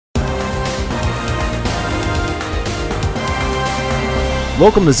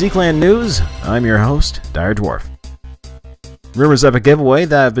Welcome to XekeLand News. I'm your host, Dire Dwarf. Rumors of a giveaway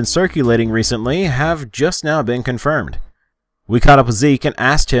that have been circulating recently have just now been confirmed. We caught up with Zeke and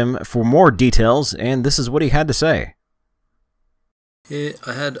asked him for more details, and this is what he had to say. Yeah,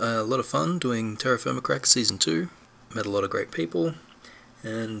 I had a lot of fun doing Terra Firma Crack Season 2, met a lot of great people,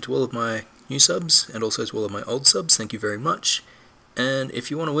 and to all of my new subs, and also to all of my old subs, thank you very much, and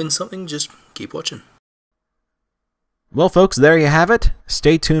if you want to win something, just keep watching. Well folks, there you have it.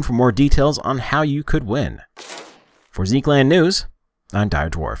 Stay tuned for more details on how you could win. For XekeLand News, I'm Dire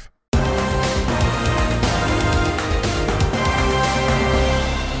Dwarf.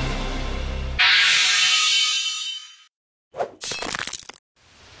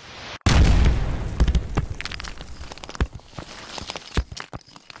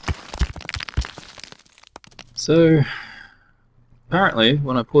 So, apparently,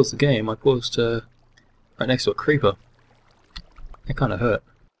 when I paused the game, I paused right next to a creeper. That kind of hurt.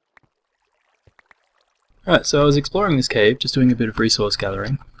 Alright, so I was exploring this cave, just doing a bit of resource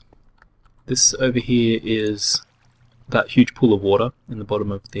gathering. This over here is that huge pool of water in the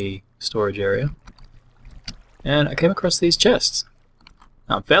bottom of the storage area. And I came across these chests.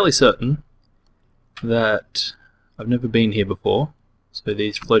 Now, I'm fairly certain that I've never been here before, so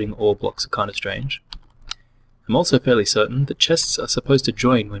these floating ore blocks are kind of strange. I'm also fairly certain that chests are supposed to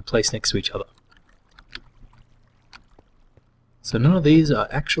join when placed next to each other. So none of these are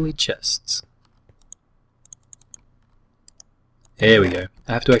actually chests. There we go.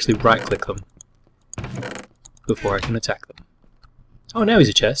 I have to actually right-click them before I can attack them. Oh, now he's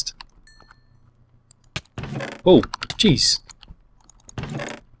a chest. Oh, jeez.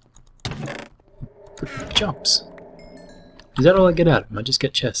 Jumps. Is that all I get out of him? I just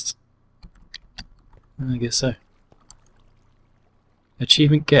get chests. I guess so.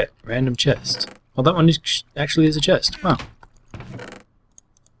 Achievement get. Random chest. Oh, that one actually is a chest. Wow.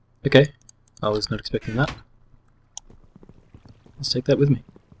 Okay. I was not expecting that. Let's take that with me.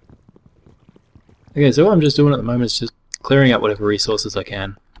 Okay, so what I'm just doing at the moment is just clearing out whatever resources I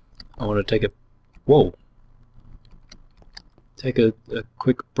can. I want to take a... Whoa! Take a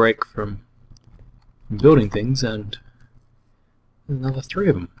quick break from building things, and there's another 3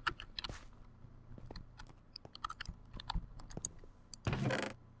 of them.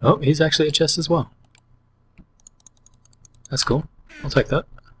 Oh, he's actually a chest as well. That's cool. I'll take that.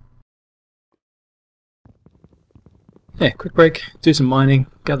 Yeah, quick break, do some mining,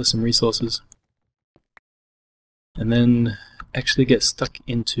 gather some resources, and then actually get stuck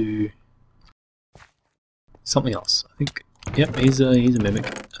into something else. I think, yep, he's a mimic.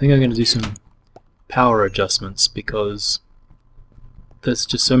 I think I'm going to do some power adjustments because there's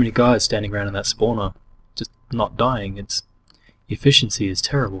just so many guys standing around in that spawner, just not dying. Its efficiency is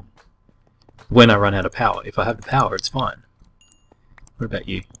terrible. When I run out of power. If I have the power, it's fine. What about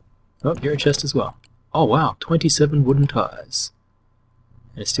you? Oh, you're a chest as well. Oh wow, 27 wooden ties.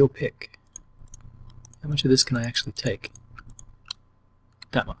 And a steel pick. How much of this can I actually take?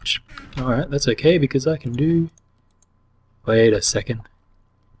 That much. Alright, that's okay because I can do... Wait a second.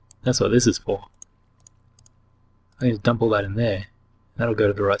 That's what this is for. I can just dump all that in there. That'll go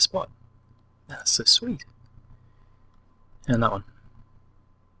to the right spot. That's so sweet. And that one.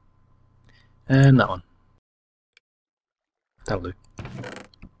 And that one. That'll do.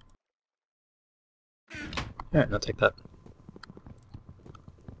 Alright, I'll take that.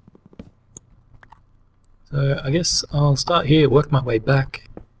 So I guess I'll start here, work my way back.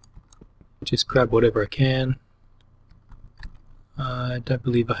 Just grab whatever I can. I don't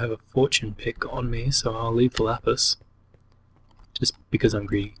believe I have a fortune pick on me, so I'll leave the lapis. Just because I'm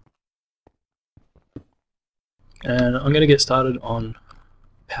greedy. And I'm going to get started on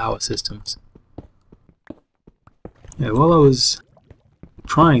power systems. Yeah, while I was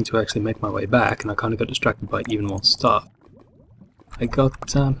trying to actually make my way back, and I kind of got distracted by even more stuff, I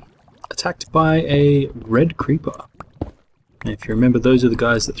got attacked by a red creeper. And if you remember, those are the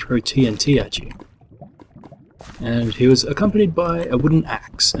guys that throw TNT at you. And he was accompanied by a wooden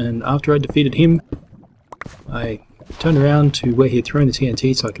axe, and after I defeated him, I turned around to where he had thrown the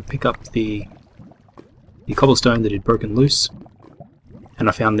TNT so I could pick up the cobblestone that had broken loose, and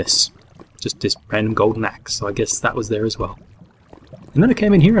I found this. Just this random golden axe, so I guess that was there as well. And then I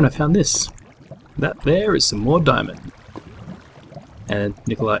came in here and I found this. That there is some more diamond. And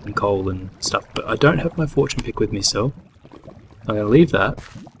nickelite and coal and stuff, but I don't have my fortune pick with me, so I'm going to leave that.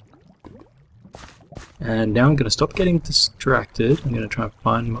 And now I'm going to stop getting distracted. I'm going to try and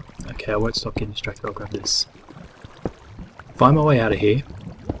find... Okay, I won't stop getting distracted, I'll grab this. Find my way out of here,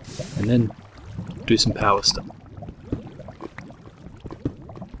 and then do some power stuff.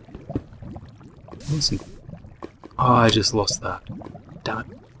 Listen. Oh, I just lost that. Damn it.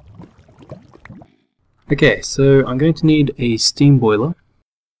 Okay, so I'm going to need a steam boiler,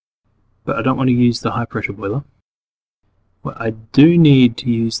 but I don't want to use the high pressure boiler. What I do need to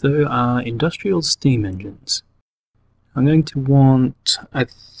use though are industrial steam engines. I'm going to want, I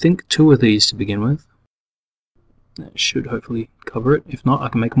think, 2 of these to begin with. That should hopefully cover it. If not, I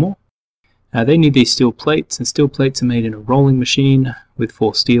can make more. They need these steel plates, and steel plates are made in a rolling machine with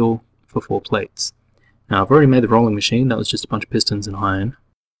 4 steel for 4 plates. Now I've already made the rolling machine, that was just a bunch of pistons and iron.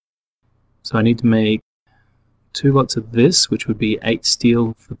 So I need to make 2 lots of this, which would be 8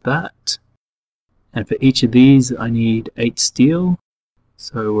 steel for that. And for each of these I need 8 steel.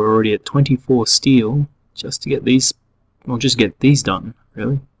 So we're already at 24 steel just to get these, well, just get these done,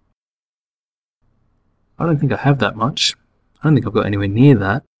 really. I don't think I have that much. I don't think I've got anywhere near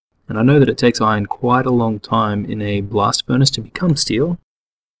that. And I know that it takes iron quite a long time in a blast furnace to become steel.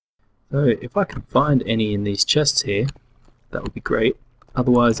 So if I can find any in these chests here, that would be great.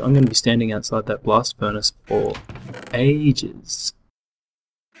 Otherwise I'm going to be standing outside that blast furnace for ages.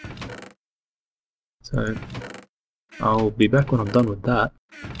 So I'll be back when I'm done with that.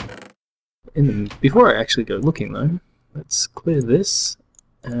 Before I actually go looking though, let's clear this,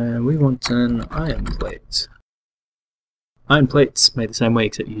 and we want an iron plate. Iron plates made the same way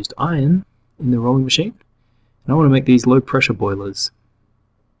except used iron in the rolling machine. And I want to make these low pressure boilers.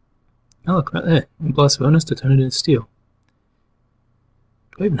 Oh look, right there, in blast furnace to turn it into steel.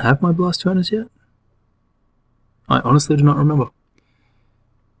 Do I even have my blast furnace yet? I honestly do not remember.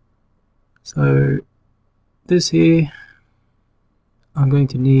 So this here, I'm going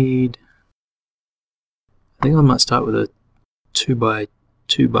to need, I think I might start with a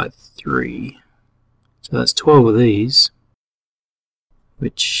 2x2x3. So that's 12 of these,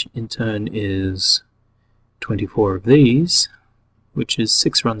 which in turn is 24 of these, which is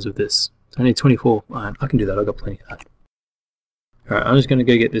 6 runs of this. So I need 24 iron. I can do that, I've got plenty of that. Alright, I'm just going to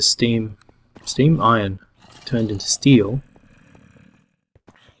go get this steam iron turned into steel.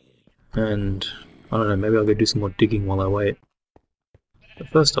 And I don't know, maybe I'll go do some more digging while I wait. But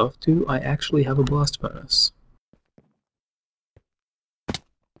first off, do I actually have a blast furnace?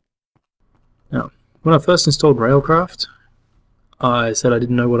 Now, when I first installed BuildCraft, I said I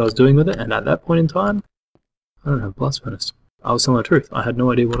didn't know what I was doing with it, and at that point in time, I don't have a blast furnace. I was telling the truth, I had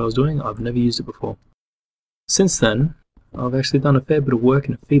no idea what I was doing, I've never used it before. Since then, I've actually done a fair bit of work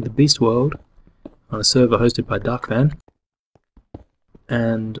in a Feed the Beast world on a server hosted by Darkvan,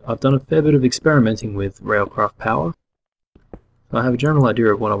 and I've done a fair bit of experimenting with Railcraft power. So I have a general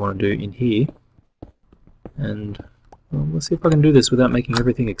idea of what I want to do in here, and well, let's see if I can do this without making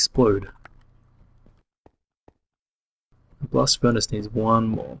everything explode. The blast furnace needs 1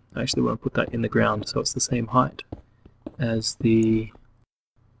 more. I actually want to put that in the ground so it's the same height as the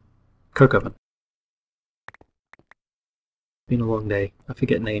coke oven. Been a long day. I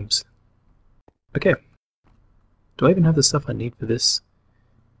forget names. Okay. Do I even have the stuff I need for this?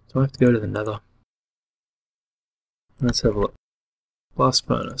 Do I have to go to the nether? Let's have a look. Blast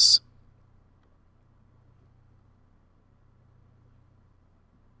furnace.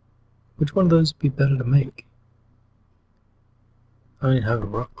 Which one of those would be better to make? I don't have a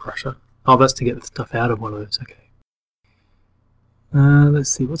rock crusher. Oh, that's to get the stuff out of one of those, okay.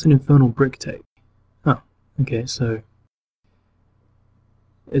 Let's see, what's an infernal brick take? Oh, okay, so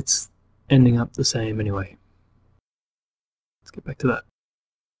it's ending up the same anyway. Let's get back to that.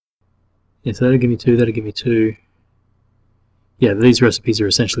 Yeah, so that'll give me 2, that'll give me 2. Yeah, these recipes are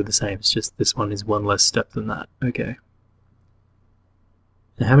essentially the same, it's just this one is 1 less step than that. Okay.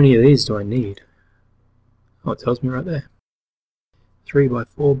 Now how many of these do I need? Oh, it tells me right there.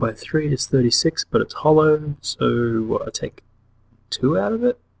 3x4x3 is 36, but it's hollow, so what, I take 2 out of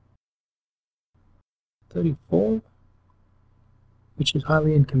it? 34? Which is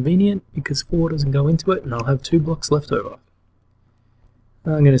highly inconvenient because 4 doesn't go into it and I'll have 2 blocks left over.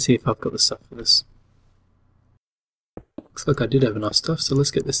 I'm going to see if I've got the stuff for this. Looks like I did have enough stuff, so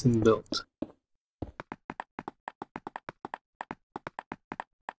let's get this thing built.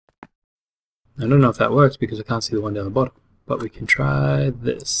 I don't know if that works because I can't see the one down the bottom, but we can try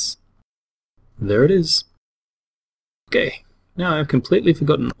this. There it is. Okay, now I've completely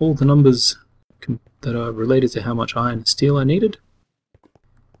forgotten all the numbers that are related to how much iron and steel I needed.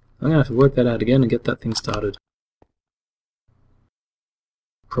 I'm going to have to work that out again and get that thing started.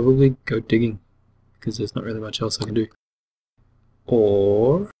 Probably go digging, because there's not really much else I can do.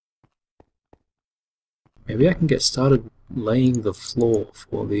 Or maybe I can get started laying the floor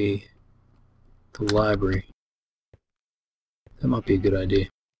for the library. That might be a good idea.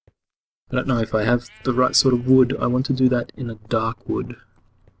 I don't know if I have the right sort of wood. I want to do that in a dark wood.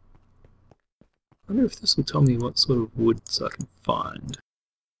 wonder if this will tell me what sort of woods I can find.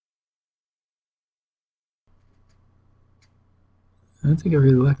 I don't think I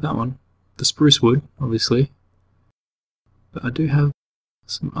really like that one. The spruce wood, obviously. But I do have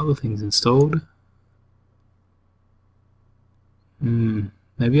some other things installed.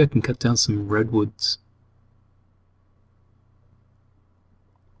 Maybe I can cut down some redwoods.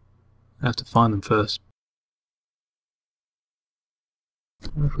 I have to find them first.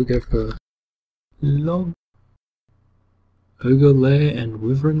 What if we go for log, ogre lair, and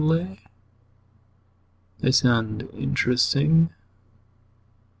wyvern lair? They sound interesting.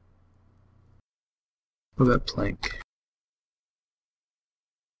 What about plank?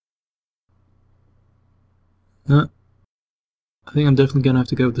 No. I think I'm definitely going to have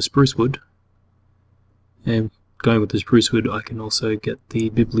to go with the spruce wood. And going with the spruce wood, I can also get the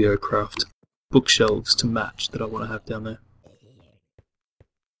BuildCraft bookshelves to match that I want to have down there.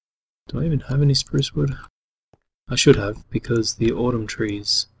 Do I even have any spruce wood? I should have, because the autumn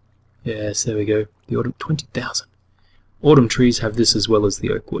trees... Yes, there we go. The autumn... 20,000. Autumn trees have this as well as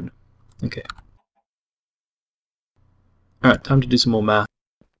the oak wood. Okay. Alright, time to do some more math.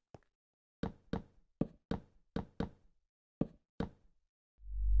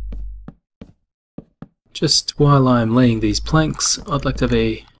 Just while I'm laying these planks, I'd like to have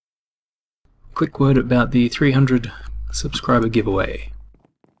a quick word about the 300 subscriber giveaway.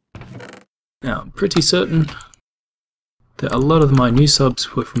 Now, I'm pretty certain that a lot of my new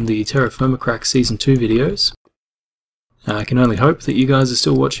subs were from the Terra Firma Crack Season 2 videos. I can only hope that you guys are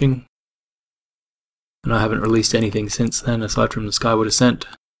still watching, and I haven't released anything since then aside from the Skyward Ascent.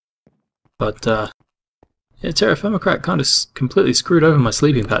 But yeah, Terra Firma Crack kind of completely screwed over my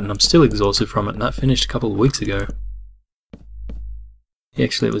sleeping pattern. I'm still exhausted from it, and that finished a couple of weeks ago.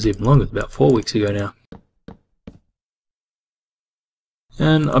 Actually, it was even longer, about 4 weeks ago now.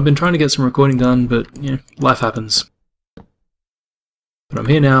 And I've been trying to get some recording done, but you know, life happens. But I'm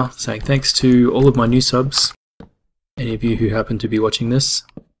here now, saying thanks to all of my new subs, any of you who happen to be watching this,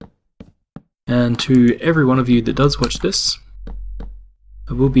 and to every one of you that does watch this.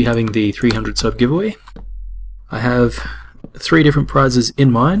 I will be having the 300 sub giveaway. I have 3 different prizes in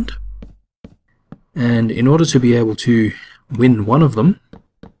mind, and in order to be able to win one of them,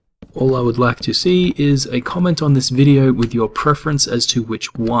 all I would like to see is a comment on this video with your preference as to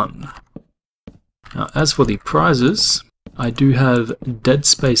which one. Now, as for the prizes, I do have Dead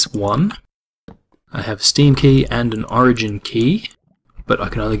Space 1, I have Steam Key and an Origin Key, but I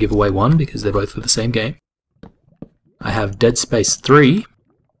can only give away one because they're both for the same game. I have Dead Space 3,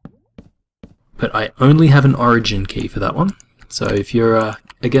 but I only have an Origin Key for that one. So if you're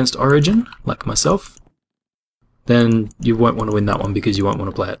against Origin, like myself, then you won't want to win that one because you won't want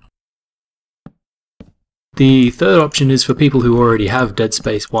to play it. The third option is for people who already have Dead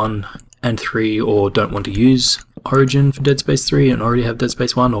Space 1 and 3 or don't want to use Origin for Dead Space 3 and already have Dead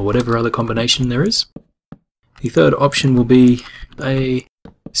Space 1 or whatever other combination there is. The third option will be a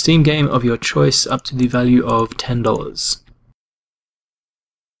Steam game of your choice up to the value of $10.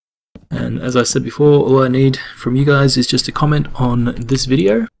 And as I said before, all I need from you guys is just a comment on this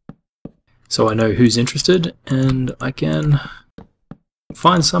video so I know who's interested and I can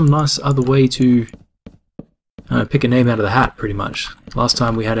find some nice other way to pick a name out of the hat, pretty much. Last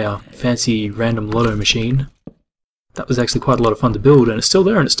time we had our fancy random lotto machine. That was actually quite a lot of fun to build, and it's still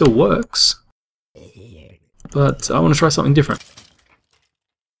there and it still works. But I want to try something different.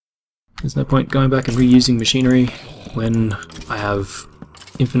 There's no point going back and reusing machinery when I have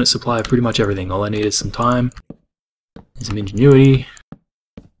infinite supply of pretty much everything. All I need is some time and some ingenuity.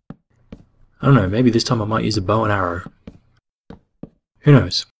 I don't know, maybe this time I might use a bow and arrow. Who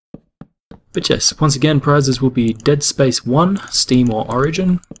knows? But yes, once again, prizes will be Dead Space 1, Steam or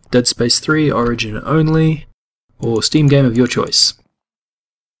Origin, Dead Space 3, Origin only, or Steam game of your choice.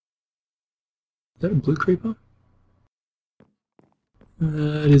 Is that a blue creeper?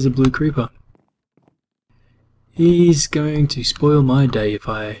 It is a blue creeper. He's going to spoil my day if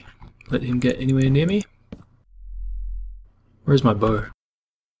I let him get anywhere near me. Where's my bow?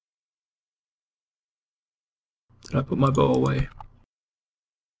 Did I put my bow away?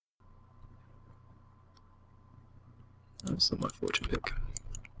 That's not my fortune pick.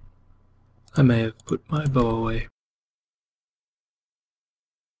 I may have put my bow away.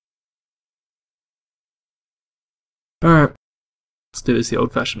 Alright, let's do this the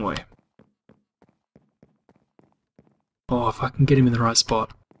old-fashioned way. Oh, if I can get him in the right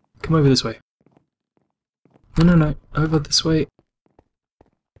spot. Come over this way. No, over this way.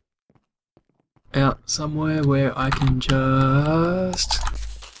 Out somewhere where I can just...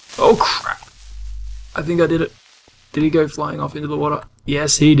 Oh crap! I think I did it. Did he go flying off into the water?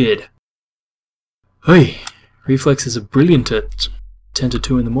 Yes, he did. Hey, reflexes are brilliant at 10 to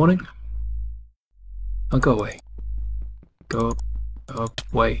 2 in the morning. I'll go away. Go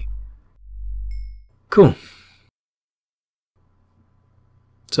away. Cool.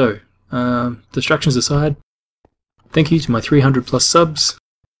 So, distractions aside, thank you to my 300 plus subs,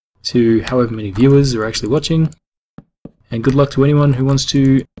 to however many viewers are actually watching, and good luck to anyone who wants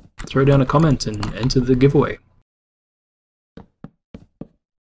to throw down a comment and enter the giveaway.